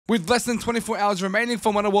With less than 24 hours remaining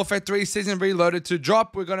for Modern Warfare 3 Season Reloaded to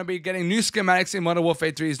drop, we're going to be getting new schematics in Modern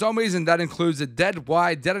Warfare 3 Zombies, and that includes the Dead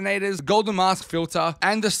Wide Detonators, Golden Mask Filter,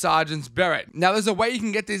 and the Sergeant's Beret. Now, there's a way you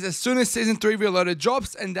can get these as soon as Season 3 Reloaded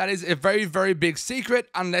drops, and that is a very, very big secret.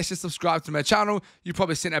 Unless you subscribe to my channel, you've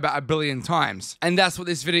probably seen it about 1 billion times. And that's what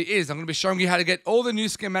this video is. I'm going to be showing you how to get all the new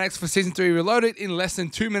schematics for Season 3 Reloaded in less than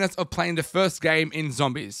 2 minutes of playing the first game in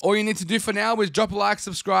Zombies. All you need to do for now is drop a like,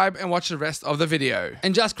 subscribe, and watch the rest of the video.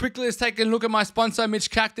 And just quickly, let's take a look at my sponsor,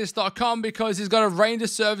 MitchCactus.com, because he's got a range of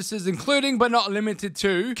services, including but not limited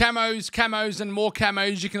to camos, and more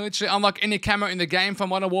camos. You can literally unlock any camo in the game from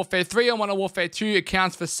Modern Warfare 3 or Modern Warfare 2.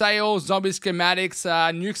 Accounts for sale, zombie schematics,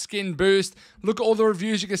 nuke skin boost. Look at all the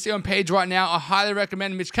reviews you can see on page right now. I highly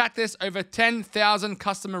recommend Mitch Cactus. Over 10,000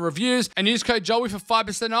 customer reviews. And use code Joey for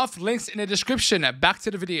 5% off. Links in the description. Back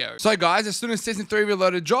to the video. So guys, as soon as Season 3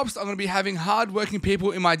 Reloaded drops, I'm going to be having hard-working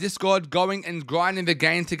people in my Discord going and grinding the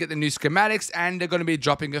game to get the new schematics, and they're going to be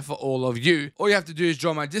dropping it for all of you. All you have to do is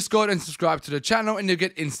join my Discord and subscribe to the channel, and you'll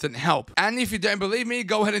get instant help. And if you don't believe me,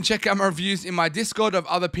 go ahead and check out my reviews in my Discord of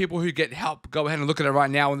other people who get help. Go ahead and look at it right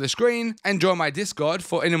now on the screen and join my Discord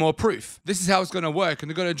for any more proof. This is how it's going to work. And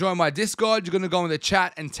you're going to join my Discord, you're going to go in the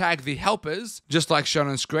chat and tag the helpers, just like shown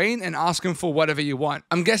on screen, and ask them for whatever you want.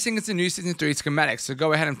 I'm guessing it's a new Season 3 schematics, so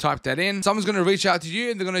go ahead and type that in. Someone's going to reach out to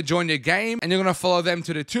you, and they're going to join your game, and you're going to follow them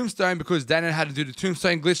to the tombstone because they know how to do the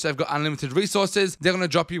tombstone glitch. They've got unlimited resources. They're going to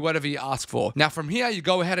drop you whatever you ask for. Now from here, you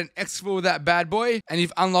go ahead and exfil with that bad boy, and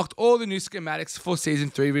you've unlocked all the new schematics for Season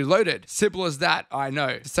 3 Reloaded. Simple as that, I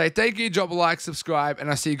know. To say thank you, drop a like, subscribe, and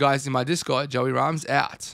I'll see you guys in my Discord. Joey Rhymes out.